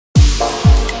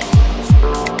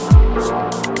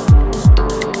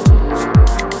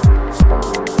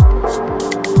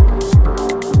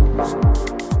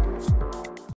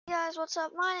what's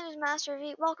up? My name is Master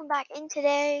V. Welcome back. In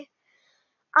today,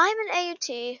 I'm in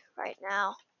AUT right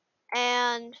now,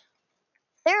 and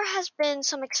there has been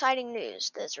some exciting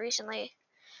news that's recently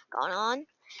gone on,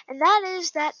 and that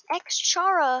is that X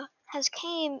CHARA has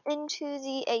came into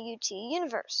the AUT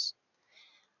universe.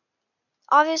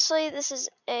 Obviously, this is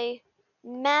a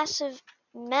massive,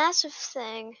 massive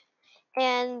thing,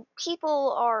 and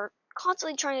people are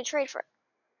constantly trying to trade for it.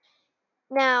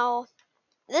 Now,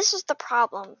 this is the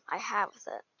problem I have with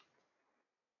it.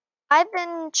 I've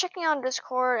been checking on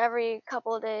Discord every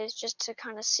couple of days just to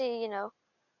kind of see,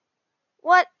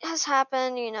 what has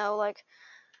happened, like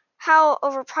how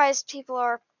overpriced people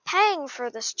are paying for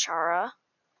this Chara.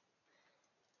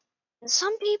 And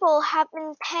some people have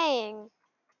been paying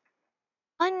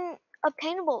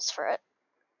unobtainables for it.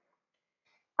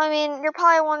 I mean, you're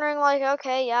probably wondering, like,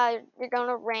 okay, yeah, you're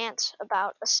gonna rant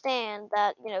about a stand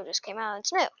that, just came out and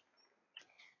it's new.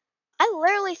 I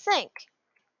literally think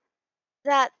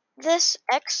that this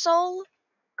X Soul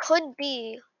could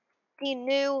be the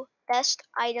new best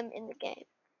item in the game.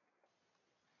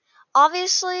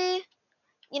 Obviously,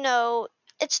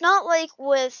 it's not like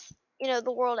with,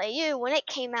 the World AU, when it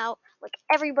came out, like,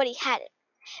 everybody had it.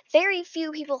 Very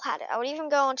few people had it. I would even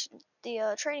go onto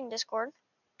the trading Discord.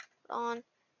 You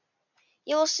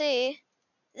will see,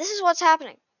 this is what's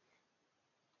happening.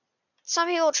 Some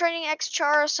people trading X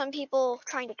CHARA, some people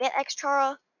trying to get X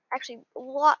CHARA. Actually, a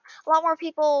lot more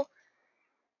people,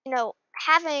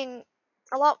 having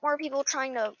a lot more people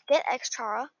trying to get X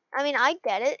CHARA. I mean, I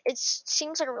get it. It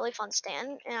seems like a really fun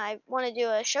stand, and I want to do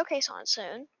a showcase on it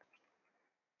soon.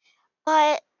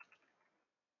 But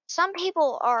some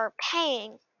people are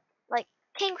paying, like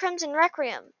King Crimson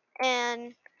Requiem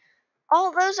and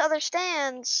all those other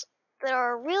stands that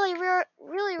are really rare,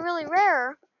 really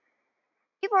rare.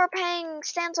 People are paying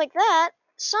stands like that.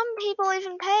 Some people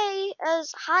even pay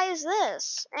as high as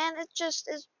this, and it just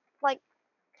is like,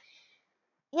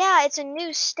 yeah, it's a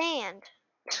new stand.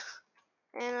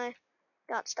 And I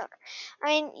got stuck. I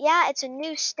mean, yeah, it's a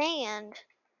new stand,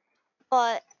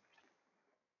 but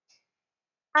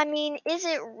I mean, is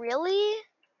it really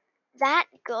that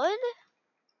good?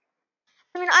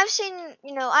 I mean, I've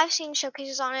seen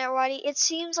showcases on it already. It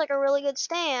seems like a really good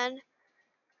stand,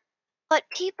 but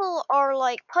people are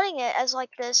like putting it as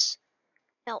like this,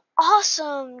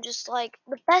 awesome, just like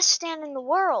the best stand in the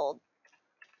world.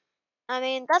 I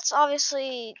mean, that's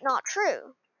obviously not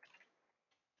true.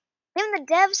 Even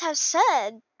the devs have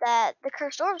said that the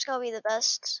Cursed Orb is gonna be the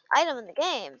best item in the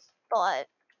game, but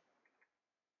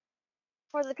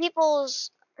for the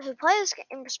peoples who play this game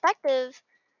in perspective,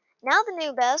 now the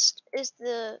new best is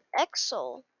the X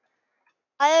Soul.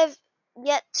 I have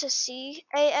yet to see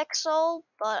a X Soul,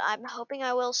 but I'm hoping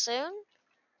I will soon.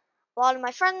 A lot of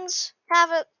my friends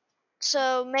have it,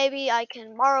 so maybe I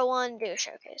can borrow one, do a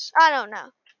showcase. I don't know.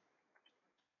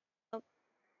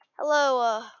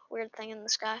 Hello, weird thing in the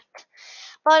sky.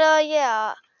 But,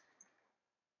 yeah.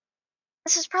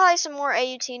 This is probably some more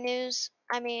AUT news.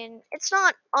 I mean, it's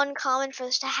not uncommon for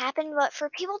this to happen, but for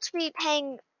people to be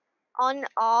paying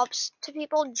unobs to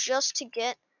people just to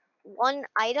get one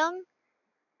item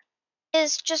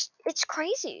is just, it's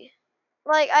crazy.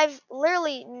 Like, I've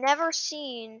literally never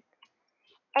seen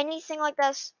anything like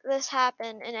this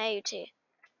happen in AUT.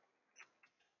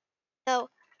 So,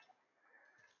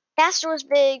 Gaster was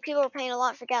big, people were paying a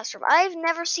lot for Gaster, but I've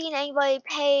never seen anybody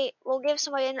give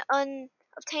somebody an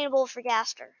unobtainable for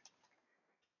Gaster.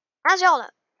 As y'all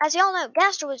know,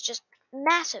 Gaster was just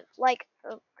massive. Like,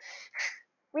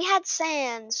 we had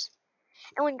Sands,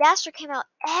 and when Gaster came out,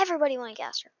 everybody wanted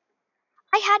Gaster.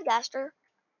 I had Gaster.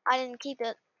 I didn't keep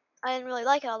it. I didn't really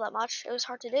like it all that much. It was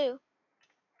hard to do.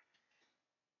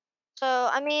 So,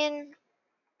 I mean,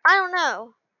 I don't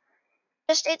know.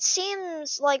 Just, it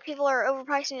seems like people are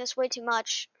overpricing this way too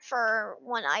much for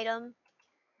one item.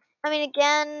 I mean,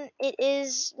 again, it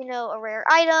is, a rare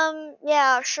item.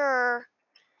 Yeah, sure.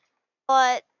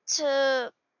 But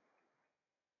for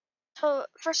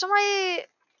somebody,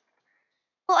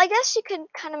 well, I guess you could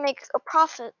kind of make a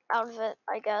profit out of it,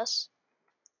 I guess.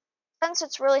 Since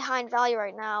it's really high in value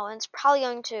right now, and it's probably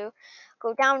going to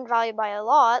go down in value by a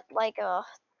lot, like, the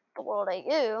World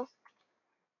AU.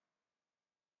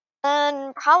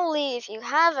 Then probably if you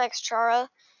have X CHARA,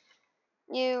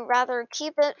 you rather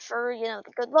keep it for, the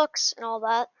good looks and all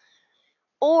that.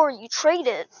 Or you trade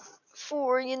it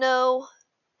for,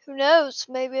 who knows,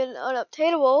 maybe an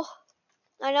unobtainable.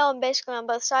 I know I'm basically on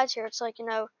both sides here. It's like,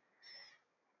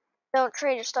 don't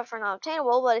trade your stuff for an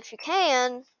unobtainable, but if you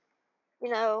can,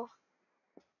 don't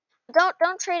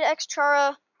trade X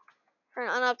CHARA for an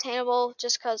unobtainable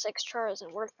just because X CHARA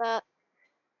isn't worth that.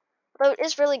 Though it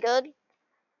is really good.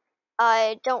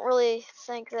 I don't really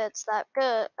think that's that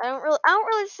good. I don't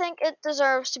really think it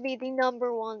deserves to be the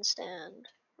 #1 stand.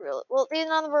 Really, well, the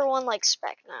 #1 like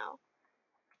spec now.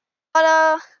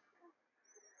 But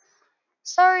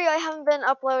sorry I haven't been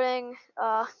uploading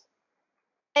AUT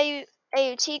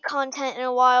content in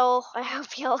a while. I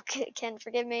hope y'all can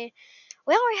forgive me.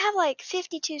 We already have like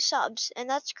 52 subs, and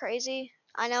that's crazy.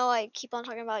 I know I keep on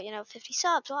talking about, 50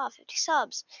 subs. Wow, 50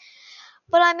 subs.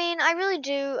 But I mean, I really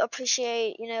do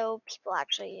appreciate, people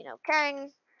actually,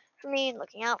 caring for me and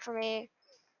looking out for me.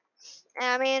 And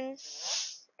I mean,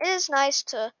 it is nice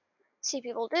to see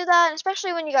people do that, and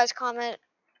especially when you guys comment,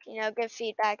 give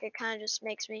feedback. It kind of just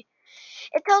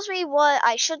it tells me what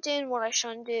I should do and what I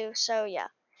shouldn't do. So yeah.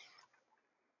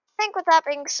 I think with that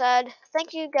being said,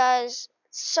 thank you guys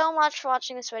so much for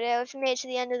watching this video. If you made it to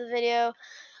the end of the video,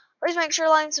 please make sure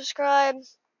to like and subscribe,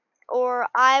 or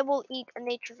I will eat a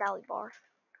Nature Valley bar.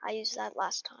 I used that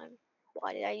last time.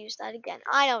 Why did I use that again?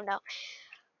 I don't know.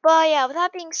 But yeah, with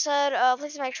that being said,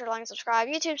 please make sure to like and subscribe.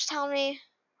 YouTube's telling me,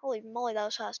 holy moly, that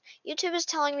was fast. YouTube is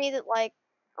telling me that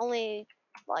only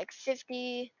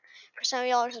 50% of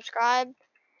y'all are subscribed.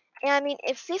 And I mean,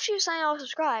 if 50% of y'all are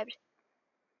subscribed,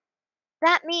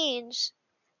 that means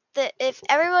that if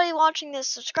everybody watching this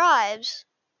subscribes,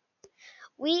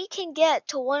 we can get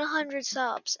to 100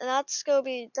 subs, and that's gonna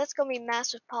be a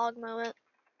massive pog moment.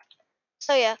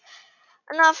 So yeah,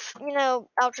 enough,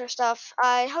 outro stuff.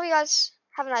 I hope you guys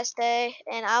have a nice day,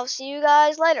 and I'll see you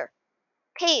guys later.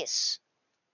 Peace.